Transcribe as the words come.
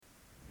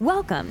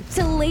Welcome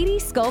to Lady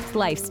Sculpt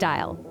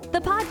Lifestyle,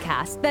 the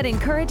podcast that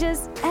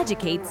encourages,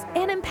 educates,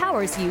 and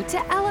empowers you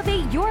to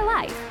elevate your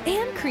life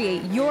and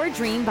create your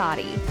dream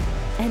body.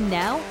 And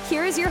now,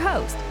 here is your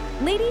host,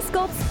 Lady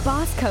Sculpt's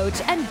boss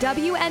coach and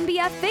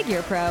WNBF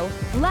figure pro,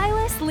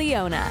 Lilas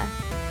Leona.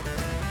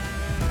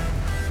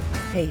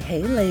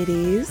 Hey,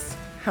 ladies.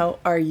 How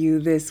are you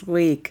this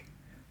week?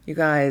 You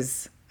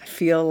guys, I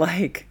feel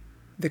like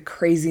the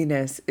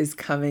craziness is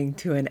coming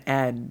to an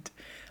end.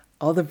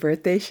 All the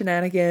birthday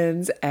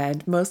shenanigans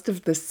and most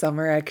of the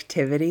summer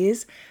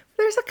activities.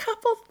 There's a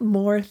couple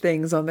more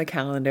things on the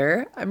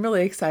calendar. I'm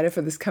really excited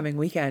for this coming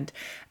weekend.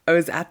 I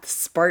was at the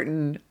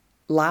Spartan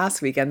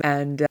last weekend,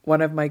 and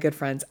one of my good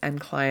friends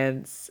and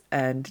clients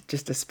and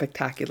just a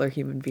spectacular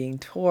human being,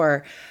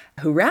 Tor,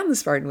 who ran the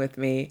Spartan with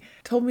me,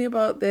 told me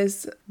about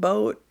this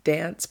boat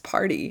dance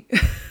party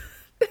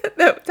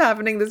that's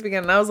happening this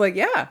weekend. And I was like,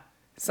 yeah,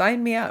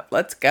 sign me up.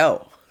 Let's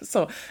go.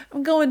 So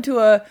I'm going to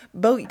a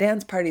boat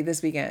dance party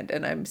this weekend,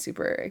 and I'm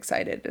super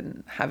excited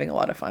and having a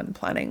lot of fun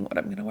planning what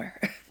I'm going to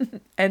wear.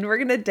 And we're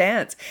going to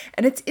dance.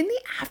 And it's in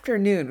the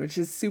afternoon, which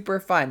is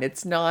super fun.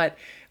 It's not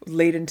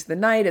late into the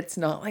night. It's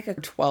not like a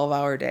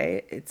 12-hour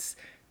day. It's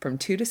from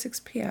 2 to 6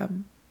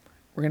 p.m.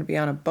 We're going to be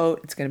on a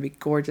boat. It's going to be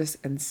gorgeous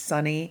and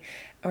sunny.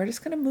 And we're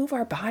just going to move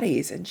our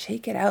bodies and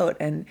shake it out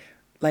and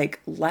like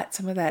let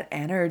some of that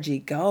energy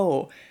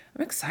go.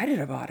 I'm excited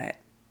about it.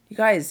 You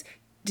guys,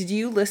 did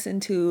you listen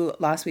to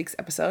last week's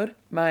episode?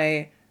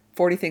 My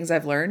 40 things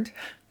I've learned?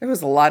 There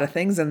was a lot of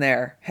things in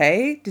there.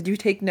 Hey, did you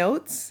take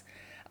notes?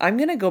 I'm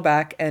going to go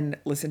back and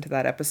listen to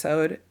that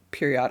episode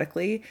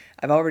periodically.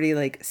 I've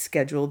already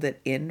scheduled it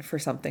in for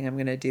something I'm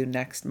going to do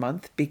next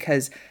month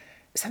because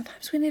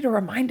sometimes we need a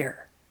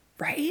reminder,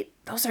 right?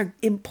 Those are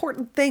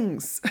important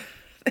things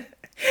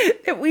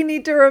that we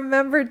need to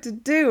remember to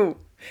do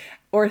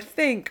or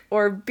think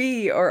or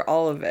be or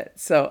all of it.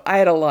 So I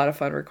had a lot of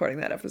fun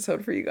recording that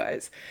episode for you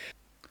guys.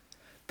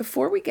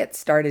 Before we get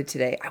started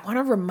today, I want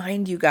to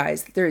remind you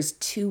guys that there is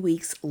 2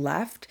 weeks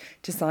left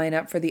to sign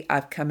up for the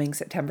upcoming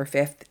September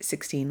 5th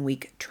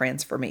 16-week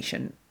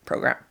transformation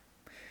program.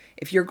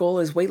 If your goal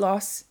is weight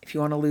loss, if you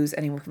want to lose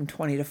anywhere from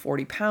 20 to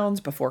 40 pounds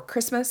before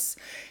Christmas,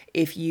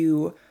 if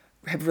you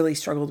have really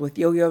struggled with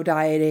yo-yo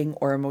dieting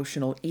or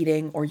emotional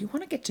eating, or you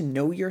want to get to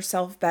know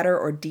yourself better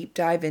or deep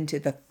dive into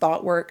the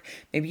thought work,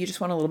 maybe you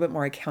just want a little bit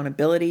more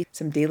accountability,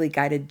 some daily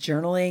guided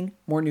journaling,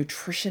 more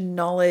nutrition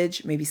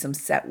knowledge, maybe some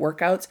set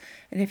workouts.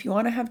 And if you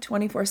want to have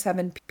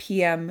 24/7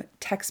 PM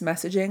text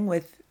messaging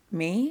with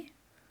me,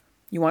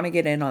 you want to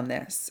get in on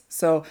this.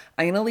 So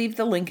I'm going to leave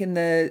the link in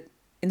the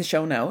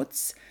show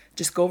notes.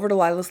 Just go over to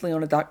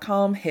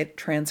lilasleona.com, hit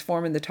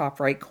transform in the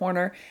top right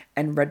corner,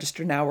 and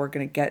register now. We're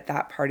going to get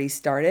that party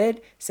started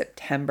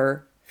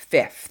September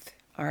 5th.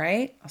 All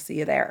right? I'll see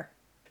you there.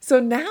 So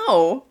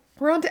now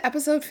we're on to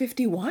episode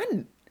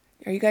 51.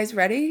 Are you guys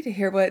ready to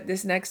hear what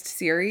this next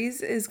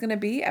series is going to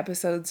be?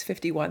 Episodes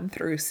 51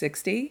 through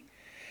 60.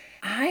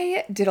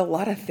 I did a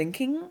lot of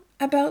thinking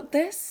about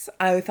this.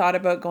 I thought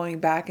about going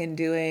back and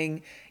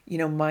doing,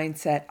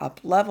 mindset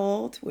up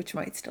leveled, which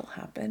might still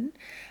happen.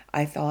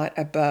 I thought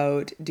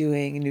about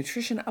doing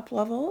nutrition up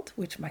leveled,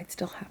 which might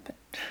still happen,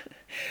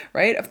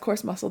 right? Of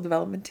course, muscle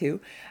development too.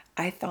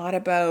 I thought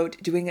about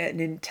doing an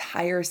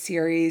entire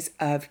series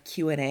of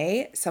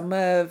Q&A. Some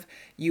of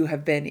you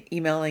have been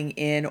emailing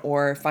in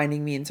or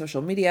finding me in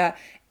social media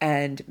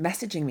and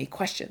messaging me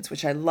questions,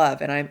 which I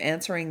love, and I'm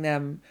answering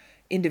them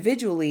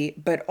individually,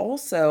 but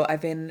also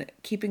I've been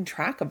keeping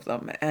track of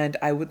them, and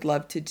I would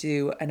love to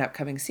do an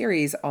upcoming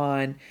series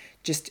on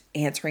just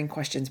answering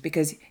questions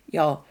because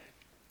y'all,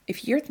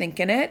 if you're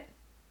thinking it,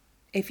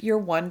 if you're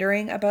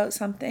wondering about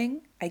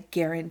something, I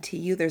guarantee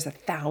you there's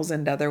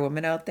 1,000 other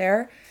women out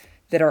there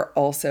that are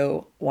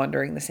also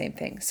wondering the same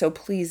thing. So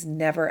please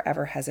never,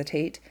 ever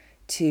hesitate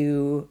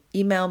to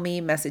email me,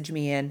 message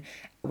me in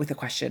with a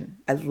question.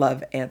 I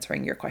love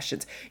answering your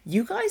questions.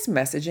 You guys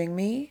messaging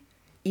me,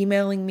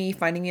 emailing me,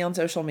 finding me on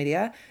social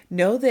media,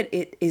 know that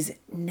it is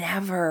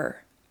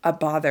never a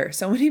bother.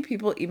 So many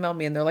people email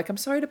me and they're like, I'm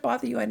sorry to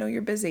bother you. I know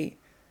you're busy.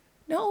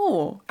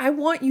 No, I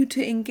want you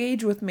to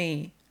engage with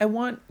me. I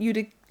want you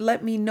to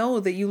let me know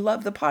that you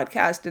love the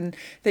podcast and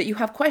that you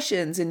have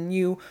questions and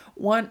you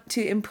want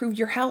to improve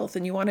your health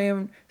and you want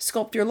to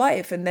sculpt your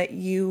life and that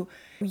you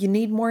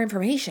need more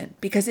information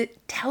because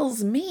it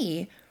tells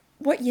me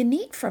what you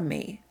need from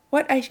me,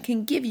 what I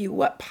can give you,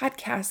 what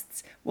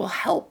podcasts will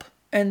help.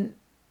 And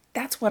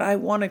that's what I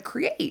want to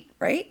create,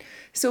 right?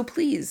 So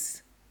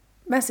please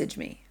message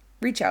me,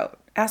 reach out,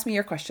 ask me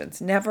your questions.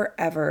 Never,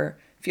 ever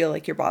feel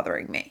like you're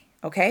bothering me.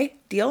 Okay?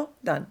 Deal?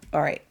 Done.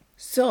 All right.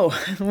 So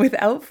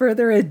without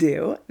further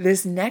ado,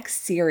 this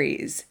next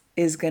series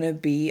is going to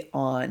be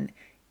on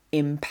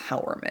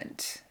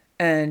empowerment.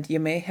 And you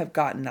may have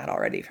gotten that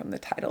already from the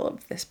title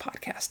of this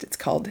podcast. It's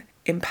called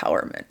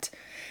Empowerment.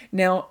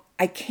 Now,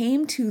 I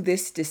came to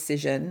this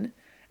decision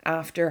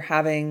after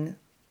having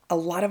a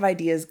lot of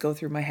ideas go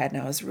through my head.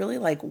 And I was really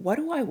like, what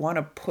do I want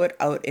to put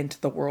out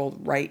into the world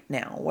right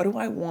now? What do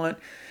I want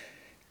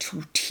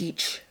to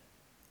teach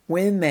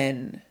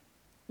women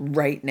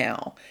right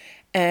now?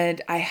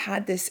 And I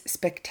had this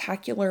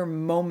spectacular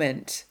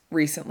moment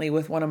recently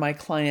with one of my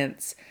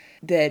clients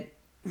that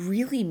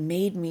really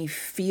made me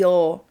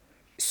feel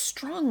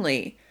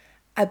strongly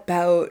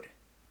about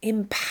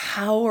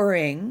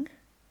empowering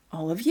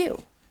all of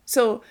you.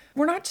 So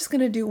we're not just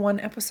going to do one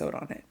episode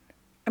on it.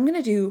 I'm going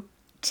to do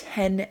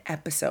 10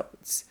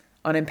 episodes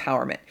on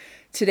empowerment.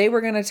 Today,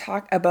 we're going to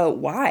talk about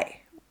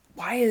why.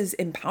 Why is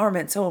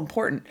empowerment so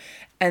important?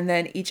 And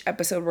then each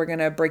episode, we're going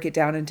to break it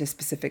down into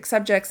specific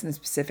subjects and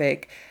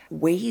specific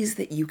ways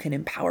that you can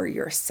empower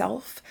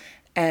yourself.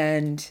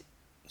 And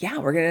yeah,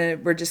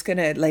 we're just going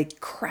to like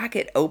crack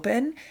it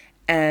open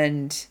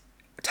and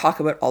talk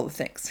about all the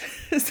things.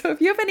 So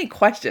if you have any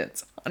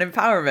questions on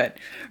empowerment,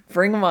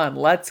 bring them on.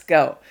 Let's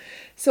go.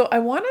 So I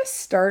want to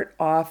start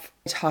off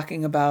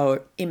talking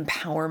about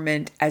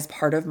empowerment as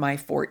part of my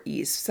 4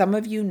 E's. Some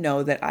of you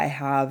know that I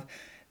have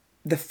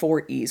the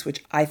 4 E's,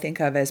 which I think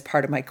of as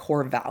part of my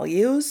core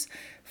values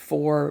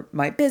for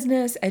my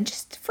business and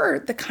just for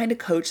the kind of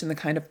coach and the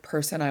kind of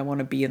person I want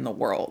to be in the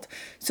world.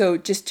 So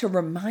just to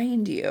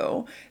remind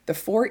you, the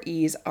 4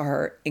 E's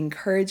are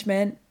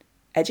encouragement,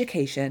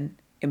 education,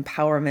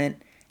 empowerment,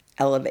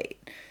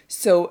 elevate.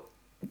 So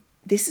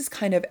this is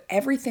kind of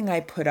everything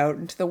I put out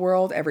into the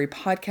world, every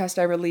podcast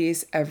I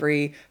release,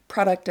 every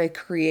product I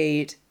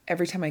create,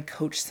 every time I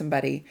coach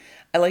somebody.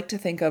 I like to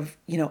think of,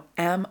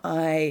 am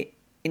I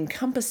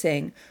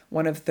encompassing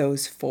one of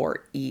those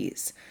 4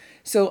 E's?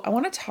 So I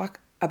want to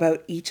talk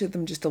about each of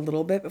them just a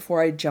little bit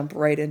before I jump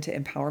right into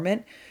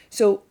empowerment.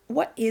 So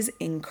what is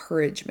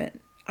encouragement?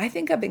 I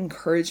think of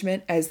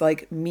encouragement as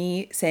like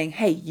me saying,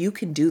 hey, you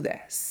can do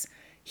this.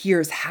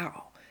 Here's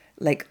how.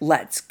 Like,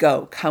 let's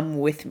go, come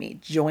with me,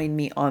 join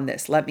me on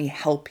this, let me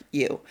help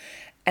you.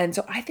 And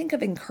so I think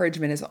of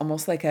encouragement as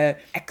almost like a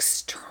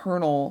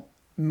external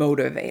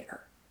motivator,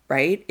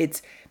 right?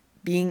 It's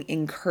being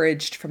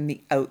encouraged from the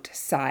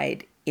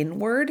outside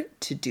inward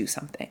to do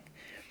something.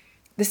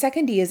 The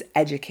second E is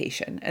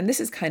education. And this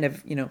is kind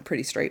of,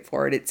 pretty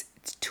straightforward. It's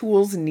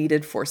tools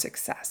needed for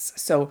success.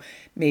 So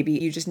maybe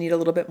you just need a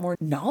little bit more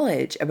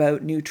knowledge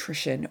about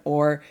nutrition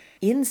or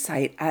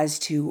insight as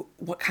to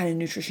what kind of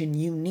nutrition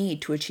you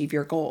need to achieve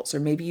your goals. Or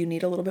maybe you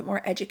need a little bit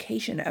more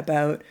education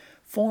about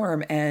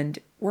form and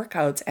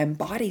workouts and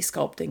body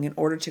sculpting in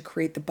order to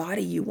create the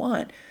body you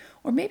want.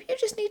 Or maybe you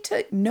just need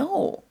to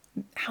know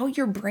how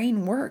your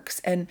brain works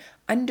and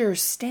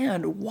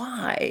understand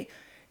why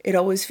it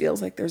always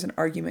feels like there's an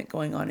argument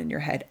going on in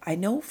your head. I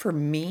know for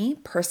me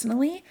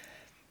personally,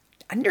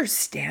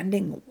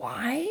 understanding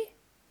why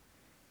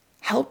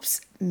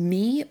helps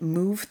me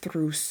move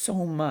through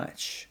so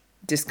much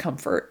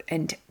discomfort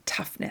and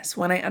toughness.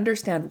 When I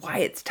understand why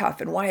it's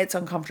tough and why it's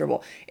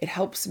uncomfortable, it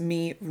helps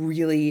me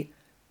really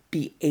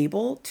be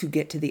able to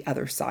get to the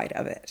other side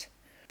of it.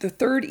 The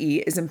third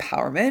E is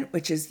empowerment,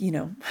 which is,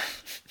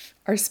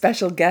 our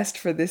special guest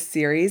for this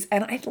series.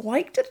 And I'd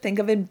like to think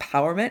of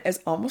empowerment as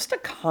almost a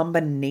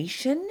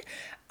combination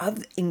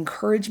of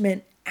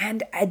encouragement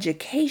and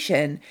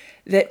education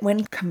that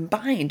when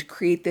combined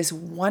create this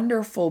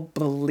wonderful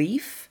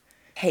belief,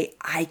 hey,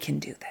 I can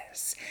do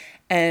this.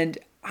 And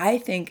I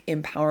think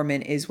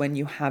empowerment is when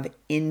you have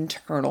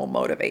internal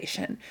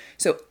motivation.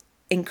 So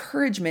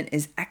encouragement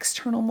is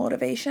external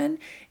motivation.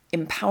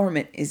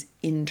 Empowerment is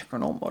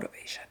internal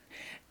motivation.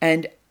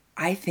 And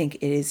I think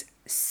it is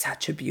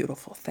such a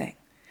beautiful thing.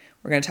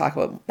 We're going to talk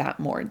about that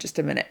more in just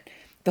a minute.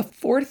 The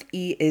fourth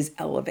E is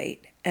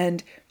elevate.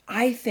 And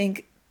I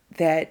think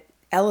that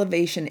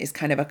elevation is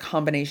kind of a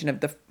combination of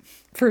the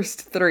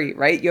first 3,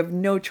 right? You have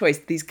no choice.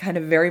 These kind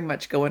of very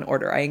much go in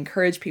order. I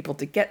encourage people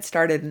to get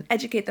started and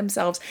educate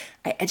themselves.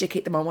 I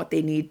educate them on what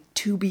they need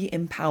to be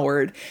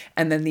empowered.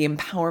 And then the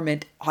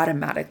empowerment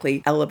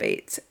automatically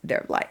elevates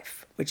their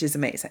life, which is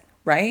amazing,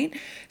 right?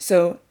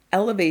 So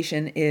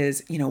elevation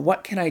is,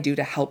 what can I do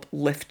to help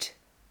lift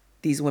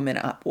these women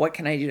up? What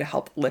can I do to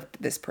help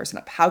lift this person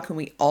up? How can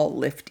we all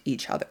lift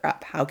each other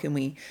up? How can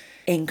we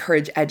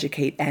encourage,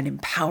 educate, and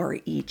empower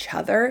each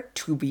other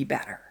to be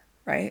better,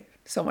 right?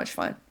 So much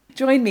fun.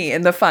 Join me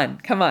in the fun.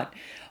 Come on.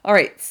 All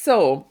right.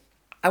 So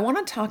I want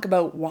to talk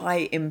about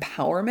why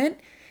empowerment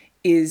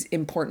is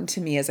important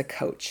to me as a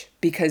coach,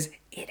 because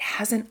it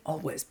hasn't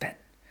always been,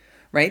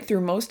 right?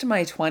 Through most of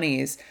my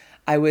 20s,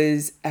 I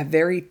was a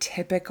very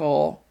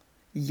typical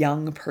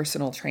young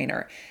personal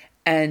trainer.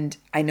 And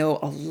I know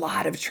a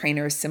lot of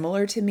trainers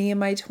similar to me in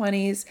my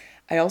 20s.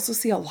 I also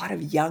see a lot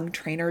of young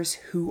trainers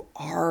who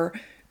are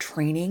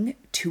training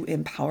to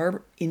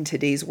empower in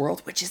today's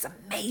world, which is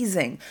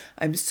amazing.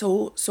 I'm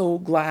so, so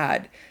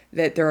glad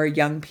that there are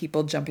young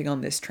people jumping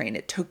on this train.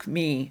 It took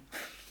me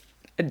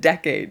a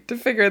decade to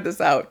figure this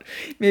out,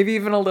 maybe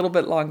even a little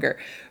bit longer.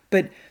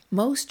 But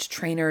most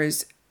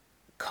trainers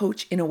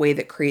coach in a way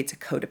that creates a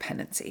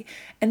codependency.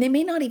 And they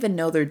may not even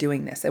know they're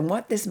doing this. And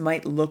what this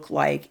might look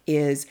like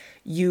is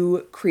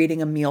you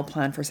creating a meal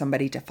plan for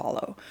somebody to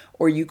follow,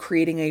 or you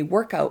creating a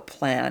workout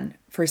plan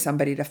for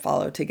somebody to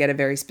follow to get a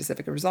very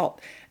specific result.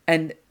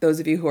 And those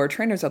of you who are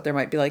trainers out there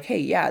might be like, hey,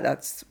 yeah,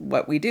 that's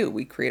what we do.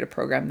 We create a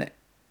program that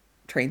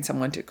trains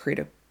someone to create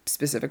a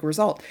specific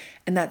result.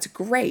 And that's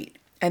great.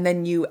 And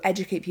then you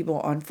educate people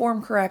on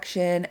form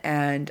correction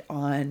and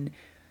on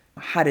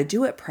how to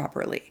do it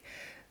properly.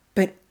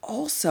 But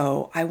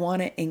also, I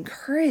want to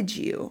encourage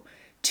you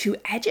to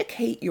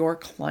educate your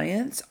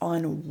clients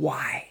on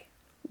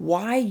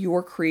why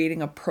you're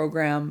creating a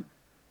program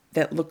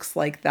that looks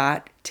like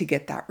that to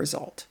get that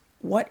result.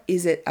 What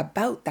is it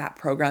about that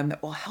program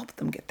that will help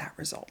them get that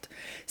result?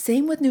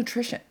 Same with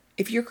nutrition.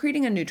 If you're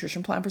creating a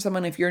nutrition plan for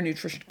someone, if you're a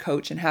nutrition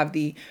coach and have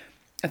the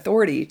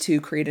authority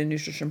to create a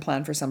nutrition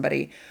plan for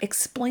somebody,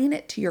 explain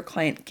it to your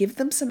client, give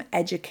them some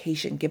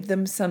education, give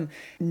them some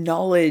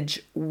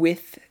knowledge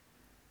with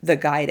the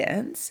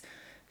guidance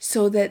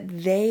so that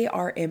they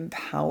are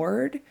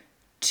empowered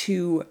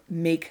to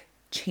make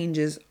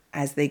changes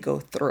as they go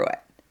through it.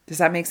 Does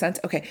that make sense?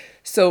 Okay,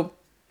 so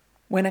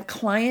when a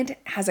client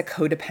has a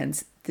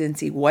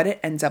codependency, what it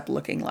ends up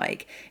looking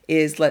like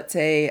is, let's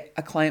say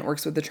a client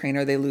works with a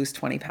trainer, they lose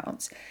 20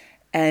 pounds.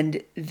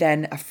 And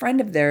then a friend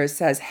of theirs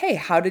says, hey,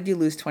 how did you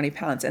lose 20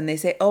 pounds? And they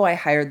say, oh, I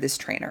hired this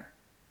trainer,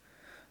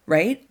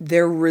 right?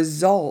 Their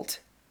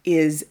result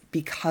is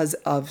because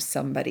of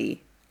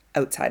somebody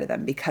outside of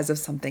them, because of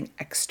something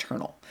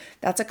external.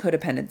 That's a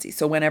codependency.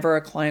 So whenever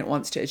a client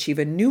wants to achieve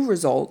a new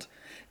result,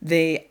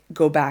 they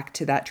go back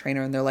to that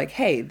trainer and they're like,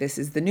 hey, this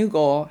is the new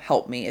goal.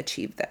 Help me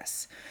achieve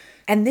this.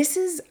 And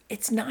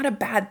it's not a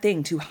bad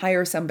thing to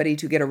hire somebody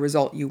to get a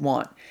result you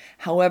want.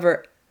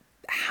 However,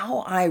 how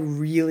I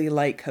really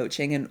like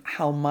coaching and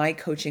how my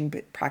coaching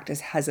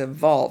practice has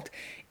evolved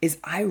is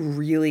I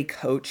really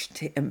coach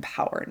to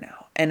empower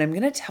now. And I'm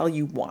going to tell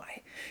you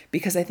why,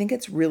 because I think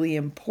it's really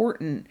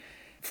important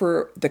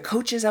for the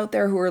coaches out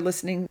there who are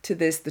listening to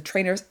this, the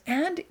trainers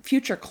and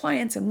future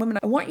clients and women.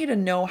 I want you to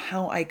know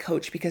how I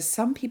coach, because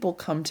some people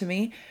come to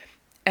me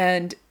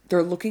and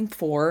they're looking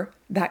for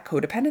that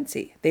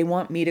codependency. They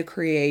want me to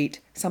create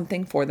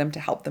something for them to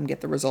help them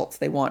get the results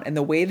they want. And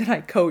the way that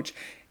I coach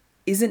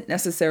isn't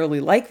necessarily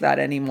like that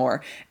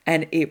anymore.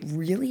 And it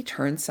really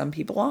turns some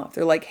people off.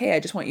 They're like, hey, I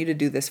just want you to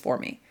do this for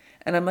me.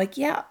 And I'm like,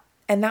 yeah.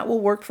 And that will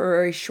work for a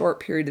very short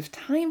period of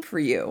time for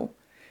you.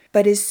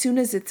 But as soon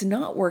as it's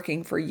not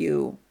working for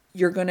you,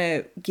 you're going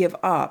to give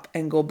up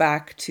and go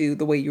back to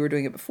the way you were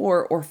doing it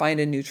before, or find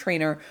a new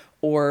trainer,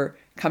 or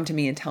come to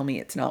me and tell me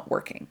it's not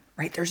working,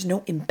 right? There's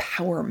no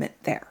empowerment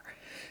there.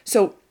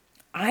 So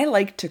I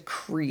like to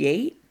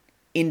create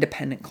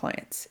independent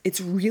clients. It's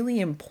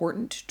really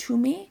important to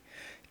me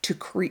to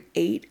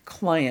create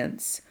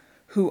clients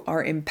who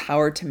are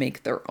empowered to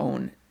make their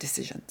own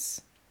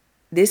decisions.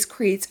 This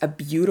creates a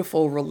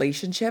beautiful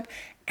relationship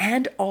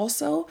and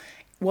also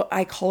what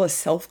I call a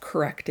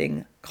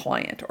self-correcting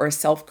client, or a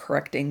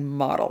self-correcting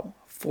model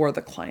for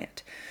the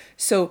client.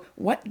 So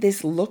what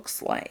this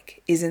looks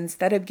like is,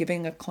 instead of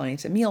giving a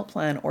client a meal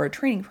plan or a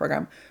training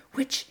program,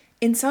 which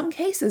in some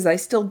cases I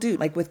still do,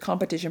 like with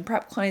competition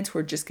prep clients who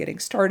are just getting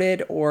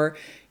started, or,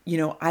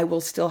 I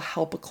will still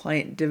help a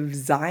client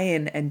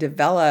design and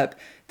develop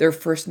their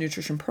first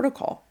nutrition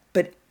protocol,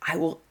 but I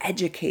will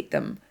educate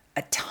them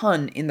a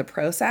ton in the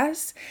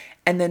process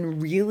and then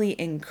really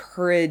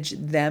encourage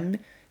them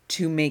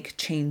to make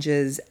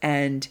changes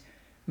and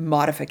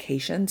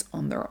modifications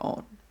on their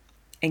own,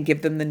 and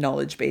give them the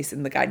knowledge base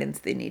and the guidance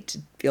they need to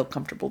feel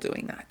comfortable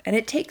doing that. And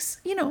it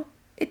takes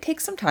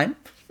some time,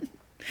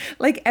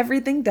 like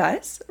everything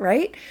does,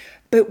 right?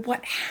 But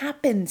what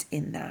happens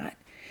in that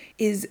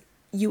is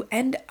you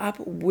end up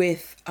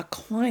with a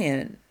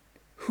client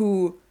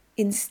who,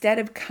 instead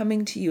of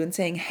coming to you and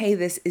saying, hey,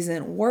 this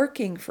isn't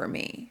working for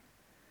me,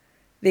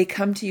 they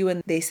come to you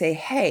and they say,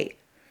 hey,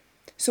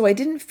 so I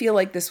didn't feel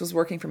like this was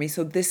working for me,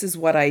 so this is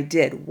what I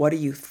did. What do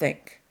you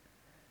think?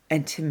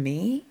 And to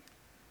me,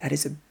 that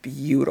is a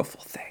beautiful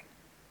thing.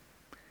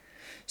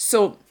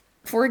 So,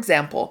 for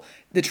example,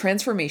 the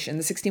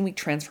 16-week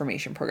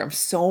transformation program,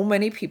 so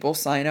many people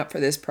sign up for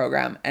this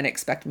program and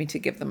expect me to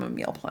give them a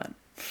meal plan.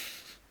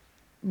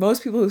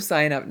 Most people who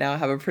sign up now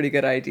have a pretty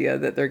good idea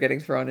that they're getting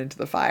thrown into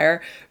the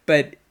fire,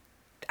 but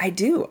I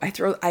do.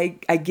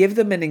 I give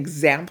them an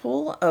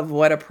example of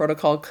what a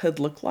protocol could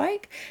look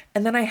like,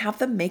 and then I have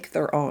them make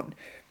their own.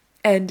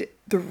 And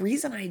the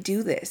reason I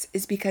do this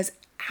is because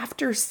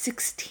after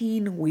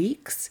 16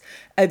 weeks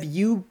of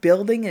you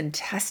building and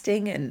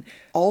testing and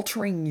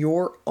altering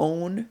your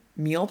own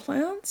meal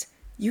plans,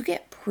 you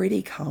get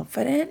pretty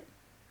confident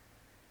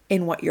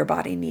in what your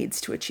body needs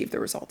to achieve the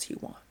results you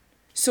want.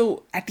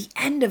 So at the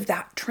end of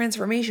that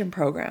transformation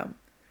program,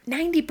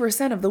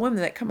 90% of the women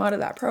that come out of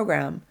that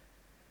program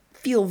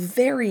feel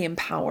very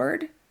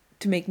empowered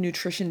to make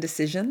nutrition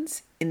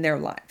decisions in their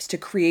lives, to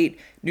create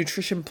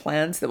nutrition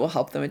plans that will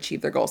help them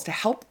achieve their goals, to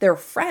help their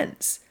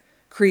friends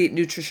create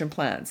nutrition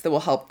plans that will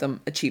help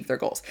them achieve their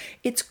goals.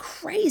 It's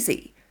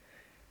crazy,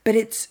 but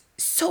it's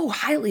so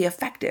highly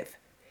effective.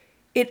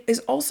 It is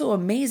also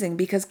amazing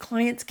because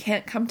clients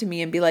can't come to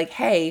me and be like,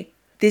 hey,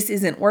 this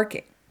isn't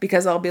working,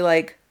 because I'll be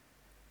like,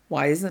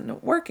 why isn't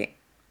it working?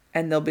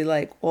 And they'll be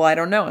like, well, I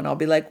don't know. And I'll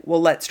be like,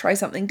 well, let's try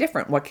something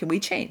different. What can we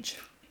change?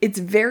 It's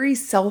very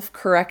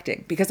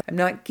self-correcting, because I'm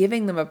not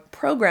giving them a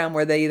program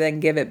where they then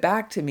give it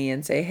back to me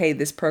and say, hey,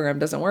 this program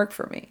doesn't work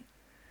for me,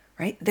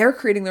 right? They're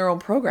creating their own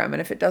program.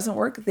 And if it doesn't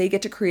work, they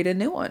get to create a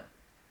new one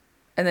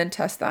and then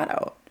test that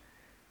out.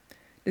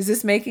 Is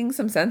this making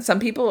some sense? Some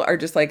people are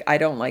just like, I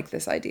don't like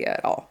this idea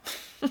at all.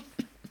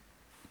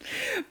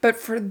 But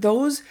for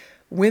those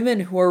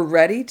women who are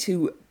ready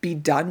to be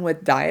done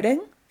with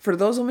dieting, for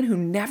those women who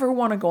never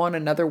want to go on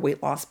another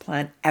weight loss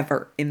plan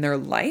ever in their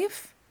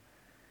life,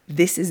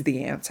 this is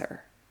the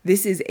answer.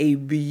 This is a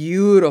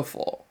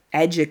beautiful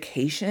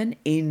education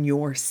in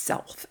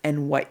yourself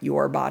and what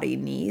your body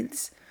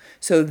needs,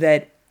 so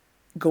that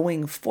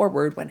going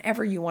forward,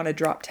 whenever you want to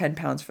drop 10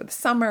 pounds for the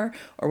summer,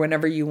 or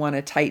whenever you want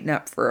to tighten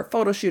up for a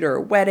photo shoot or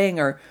a wedding,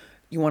 or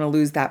you want to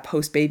lose that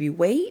post-baby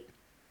weight,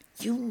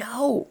 you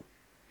know.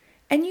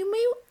 And you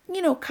may,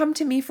 come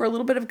to me for a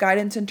little bit of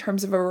guidance in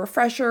terms of a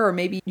refresher, or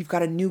maybe you've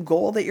got a new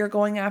goal that you're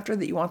going after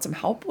that you want some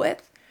help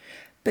with.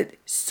 But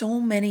so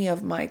many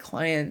of my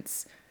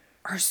clients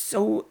are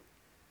so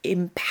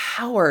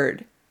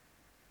empowered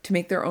to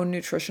make their own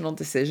nutritional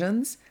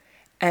decisions,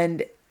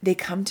 and they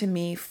come to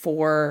me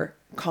for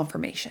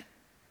confirmation.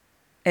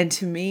 And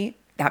to me,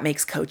 that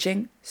makes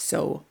coaching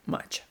so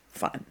much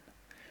fun.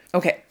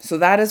 Okay, so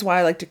that is why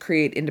I like to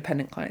create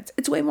independent clients.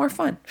 It's way more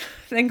fun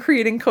than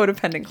creating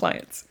codependent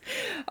clients.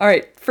 All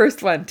right,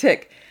 first one,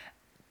 tick.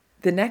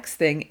 The next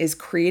thing is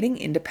creating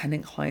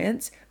independent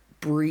clients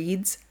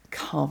breeds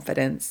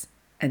confidence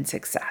and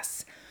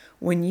success.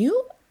 When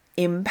you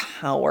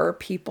empower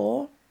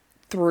people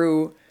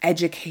through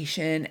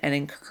education and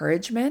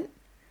encouragement,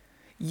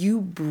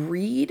 you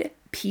breed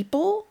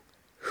people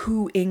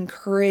who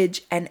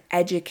encourage and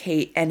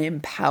educate and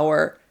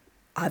empower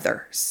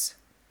others.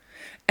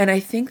 And I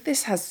think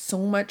this has so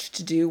much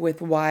to do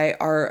with why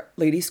our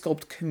Lady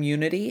Sculpt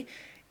community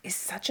is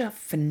such a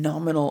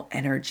phenomenal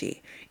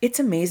energy. It's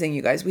amazing,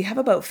 you guys. We have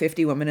about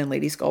 50 women in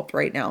Lady Sculpt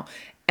right now.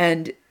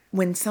 And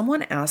when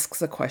someone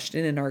asks a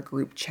question in our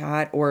group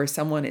chat, or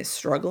someone is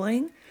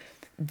struggling,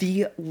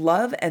 the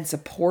love and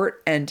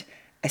support and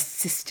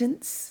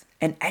assistance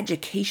and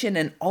education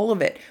and all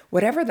of it,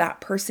 whatever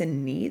that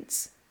person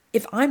needs,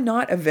 if I'm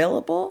not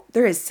available,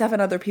 there is 7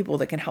 other people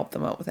that can help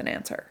them out with an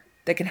answer,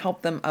 that can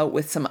help them out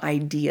with some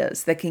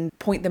ideas, that can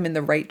point them in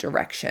the right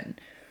direction.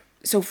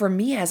 So for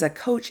me as a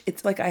coach,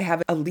 it's like I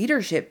have a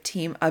leadership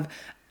team of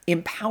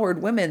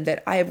empowered women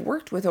that I have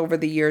worked with over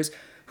the years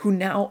who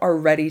now are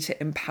ready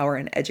to empower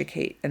and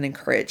educate and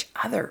encourage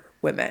other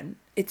women.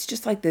 It's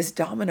just like this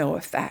domino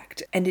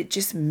effect, and it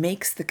just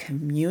makes the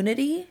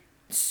community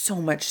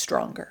so much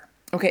stronger.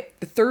 Okay,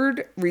 the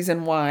third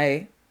reason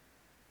why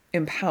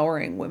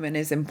empowering women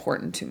is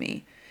important to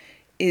me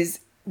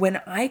is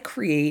when I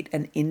create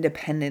an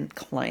independent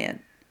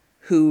client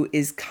who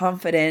is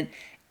confident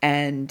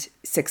and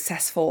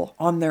successful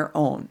on their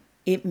own,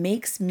 it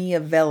makes me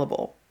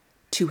available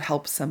to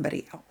help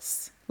somebody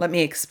else. Let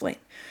me explain.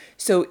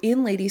 So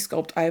in Lady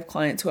Sculpt, I have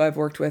clients who I've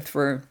worked with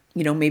for,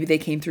 maybe they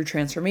came through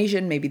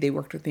transformation, maybe they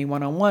worked with me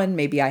one-on-one,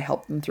 maybe I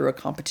helped them through a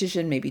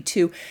competition, maybe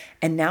 2,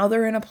 and now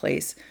they're in a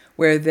place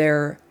where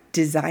they're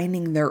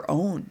designing their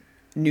own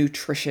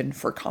nutrition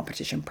for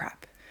competition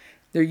prep.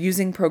 They're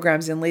using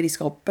programs in Lady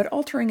Sculpt, but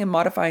altering and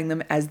modifying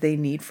them as they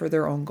need for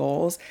their own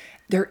goals.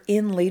 They're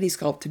in Lady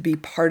Sculpt to be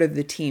part of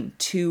the team,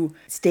 to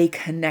stay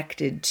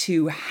connected,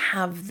 to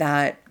have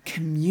that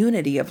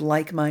community of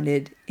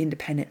like-minded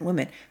independent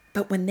women.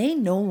 But when they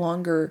no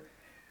longer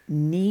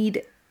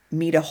need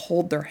me to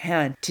hold their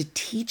hand to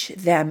teach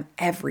them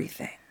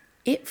everything,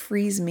 it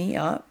frees me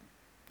up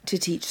to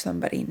teach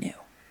somebody new.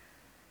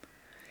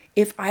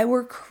 If I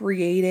were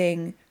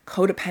creating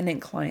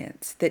codependent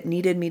clients that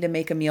needed me to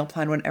make a meal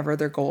plan whenever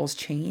their goals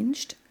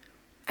changed,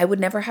 I would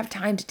never have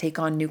time to take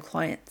on new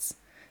clients.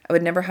 I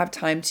would never have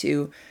time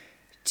to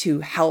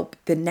help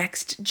the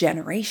next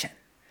generation.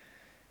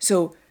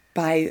 So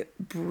by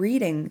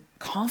breeding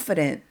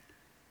confident,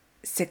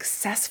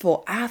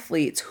 successful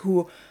athletes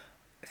who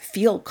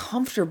feel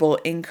comfortable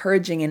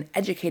encouraging and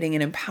educating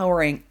and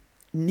empowering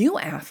new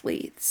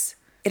athletes,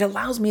 it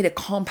allows me to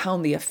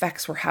compound the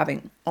effects we're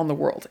having on the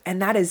world.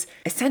 And that is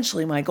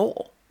essentially my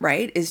goal,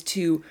 right? Is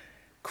to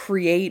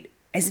create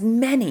as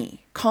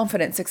many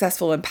confident,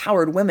 successful,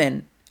 empowered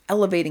women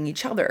elevating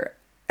each other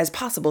as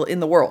possible in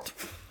the world,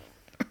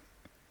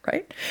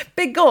 right?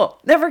 Big goal,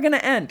 never going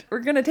to end. We're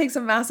going to take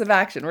some massive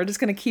action. We're just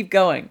going to keep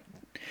going.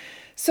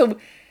 So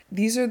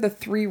these are the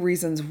 3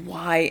 reasons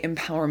why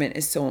empowerment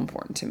is so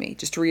important to me.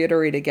 Just to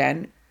reiterate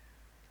again,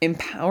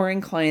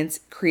 empowering clients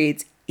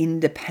creates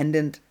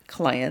independent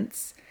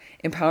clients.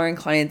 Empowering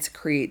clients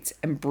creates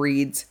and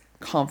breeds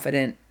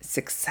confident,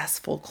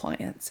 successful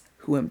clients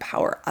who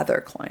empower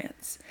other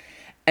clients.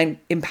 And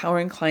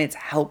empowering clients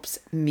helps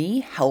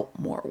me help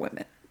more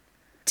women.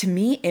 To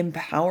me,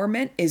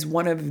 empowerment is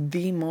one of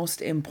the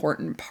most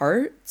important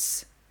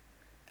parts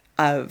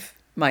of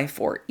my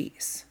 4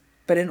 E's.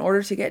 But in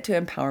order to get to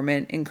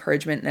empowerment,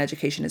 encouragement, and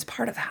education is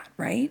part of that,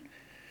 right?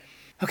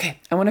 Okay,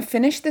 I want to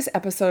finish this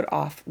episode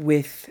off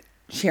with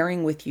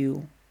sharing with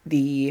you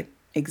the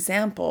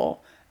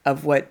example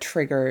of what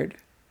triggered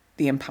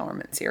the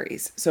empowerment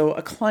series. So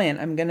a client,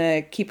 I'm going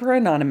to keep her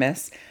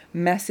anonymous,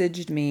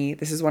 messaged me.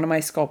 This is one of my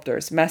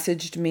sculptors,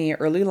 messaged me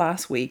early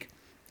last week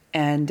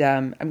And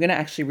I'm going to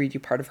actually read you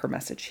part of her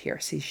message here.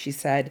 See, she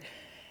said,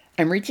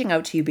 I'm reaching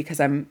out to you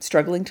because I'm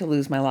struggling to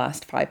lose my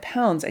last 5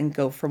 pounds and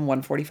go from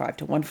 145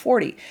 to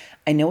 140.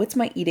 I know it's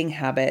my eating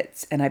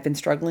habits, and I've been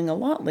struggling a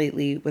lot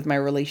lately with my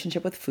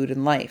relationship with food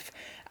and life.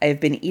 I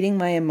have been eating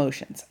my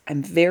emotions.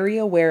 I'm very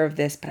aware of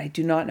this, but I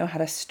do not know how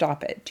to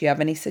stop it. Do you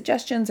have any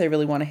suggestions? I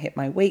really want to hit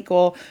my weight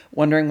goal.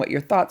 Wondering what your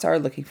thoughts are.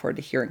 Looking forward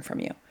to hearing from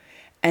you.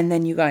 And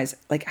then you guys,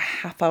 like a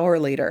half hour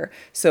later,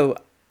 so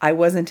I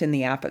wasn't in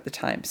the app at the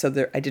time, so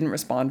I didn't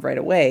respond right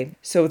away.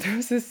 So there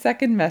was a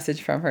second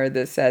message from her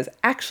that says,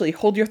 actually,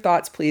 hold your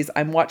thoughts, please.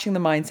 I'm watching the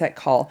mindset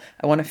call.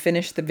 I want to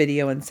finish the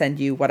video and send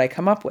you what I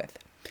come up with.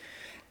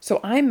 So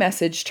I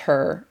messaged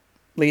her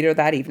later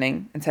that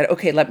evening and said,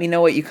 okay, let me know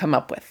what you come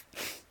up with.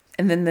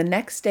 And then the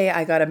next day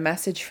I got a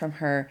message from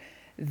her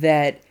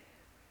that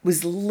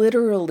was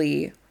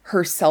literally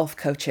her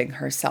self-coaching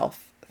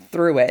herself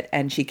through it,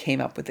 and she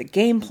came up with a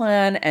game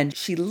plan, and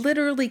she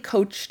literally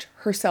coached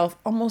herself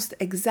almost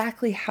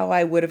exactly how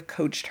I would have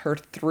coached her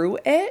through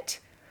it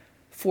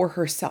for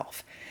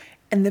herself.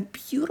 And the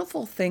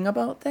beautiful thing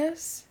about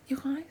this, you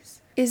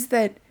guys, is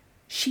that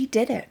she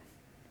did it.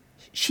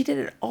 She did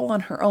it all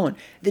on her own.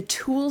 The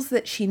tools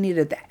that she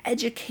needed, the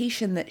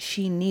education that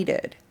she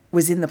needed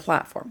was in the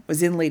platform,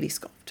 was in Lady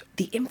Sculpt.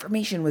 The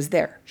information was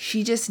there.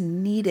 She just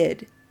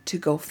needed to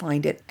go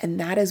find it. And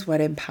that is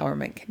what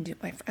empowerment can do,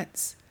 my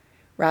friends.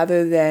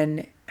 Rather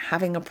than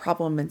having a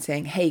problem and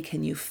saying, hey,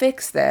 can you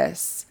fix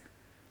this?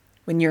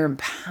 When you're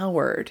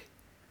empowered,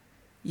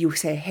 you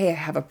say, hey, I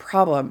have a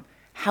problem.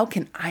 How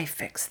can I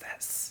fix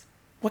this?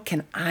 What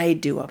can I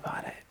do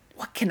about it?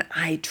 What can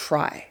I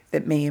try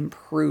that may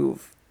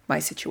improve my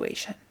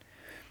situation?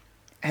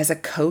 As a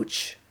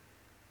coach,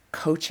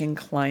 coaching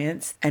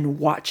clients and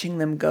watching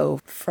them go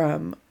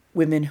from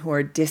women who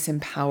are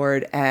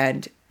disempowered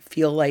and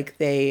feel like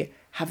they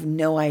have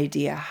no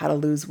idea how to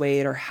lose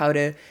weight or how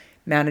to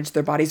manage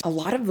their bodies. A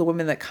lot of the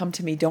women that come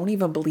to me don't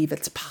even believe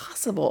it's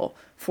possible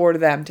for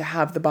them to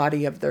have the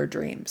body of their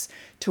dreams.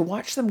 To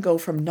watch them go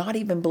from not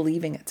even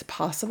believing it's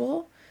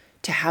possible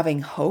to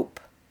having hope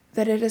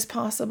that it is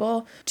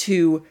possible,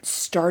 to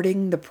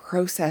starting the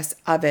process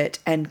of it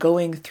and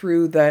going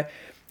through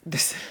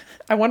this,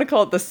 I want to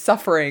call it the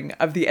suffering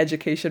of the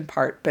education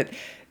part, but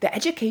the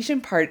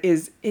education part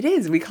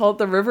we call it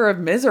the river of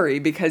misery,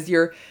 because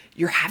you're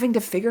having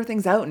to figure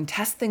things out and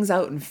test things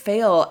out and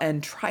fail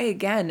and try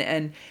again.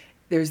 And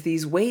there's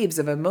these waves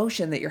of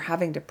emotion that you're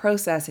having to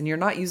process, and you're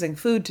not using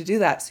food to do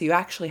that. So you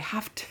actually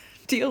have to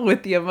deal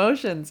with the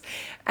emotions.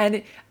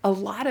 And a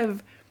lot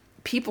of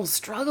people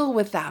struggle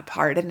with that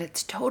part, and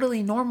it's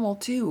totally normal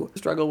to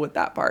struggle with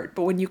that part.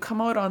 But when you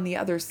come out on the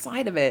other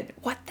side of it,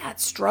 what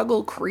that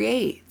struggle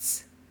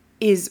creates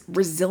is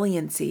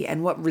resiliency.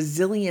 And what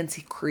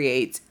resiliency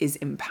creates is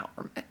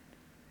empowerment.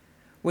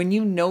 When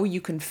you know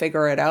you can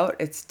figure it out,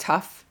 it's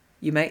tough.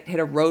 You might hit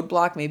a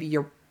roadblock. Maybe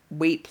your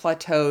weight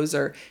plateaus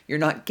or you're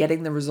not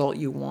getting the result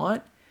you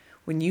want.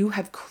 When you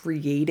have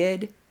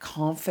created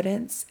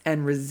confidence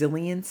and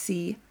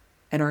resiliency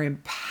and are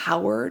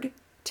empowered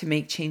to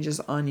make changes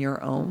on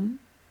your own,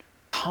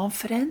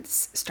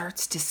 confidence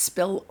starts to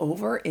spill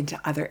over into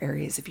other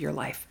areas of your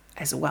life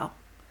as well.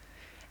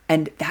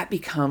 And that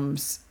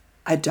becomes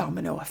a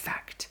domino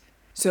effect.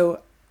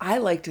 So I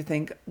like to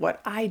think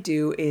what I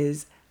do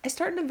is I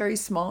start in a very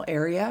small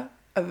area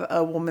of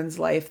a woman's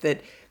life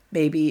that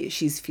maybe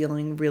she's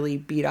feeling really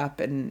beat up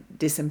and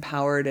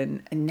disempowered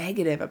and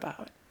negative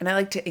about. And I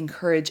like to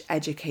encourage,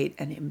 educate,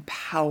 and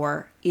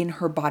empower in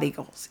her body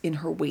goals, in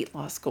her weight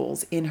loss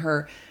goals, in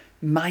her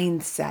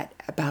mindset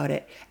about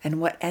it.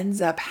 And what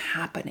ends up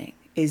happening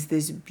is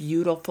this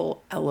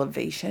beautiful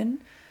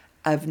elevation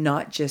of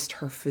not just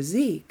her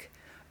physique,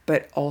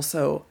 but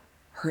also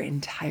her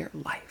entire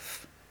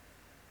life,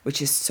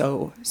 which is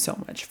so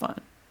much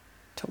fun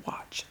to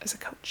watch as a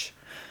coach.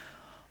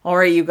 All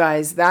right, you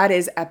guys, that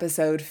is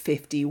episode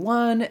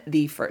 51,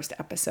 the first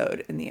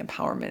episode in the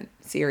empowerment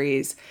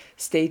series.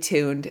 Stay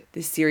tuned.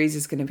 This series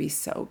is going to be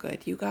so good,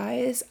 you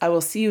guys. I will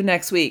see you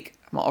next week.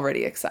 I'm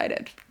already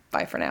excited.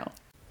 Bye for now.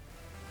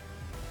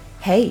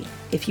 Hey,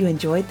 if you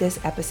enjoyed this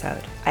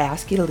episode, I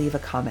ask you to leave a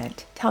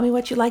comment. Tell me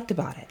what you liked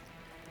about it.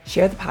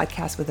 Share the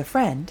podcast with a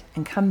friend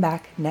and come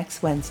back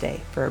next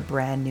Wednesday for a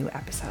brand new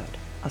episode.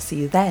 I'll see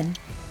you then.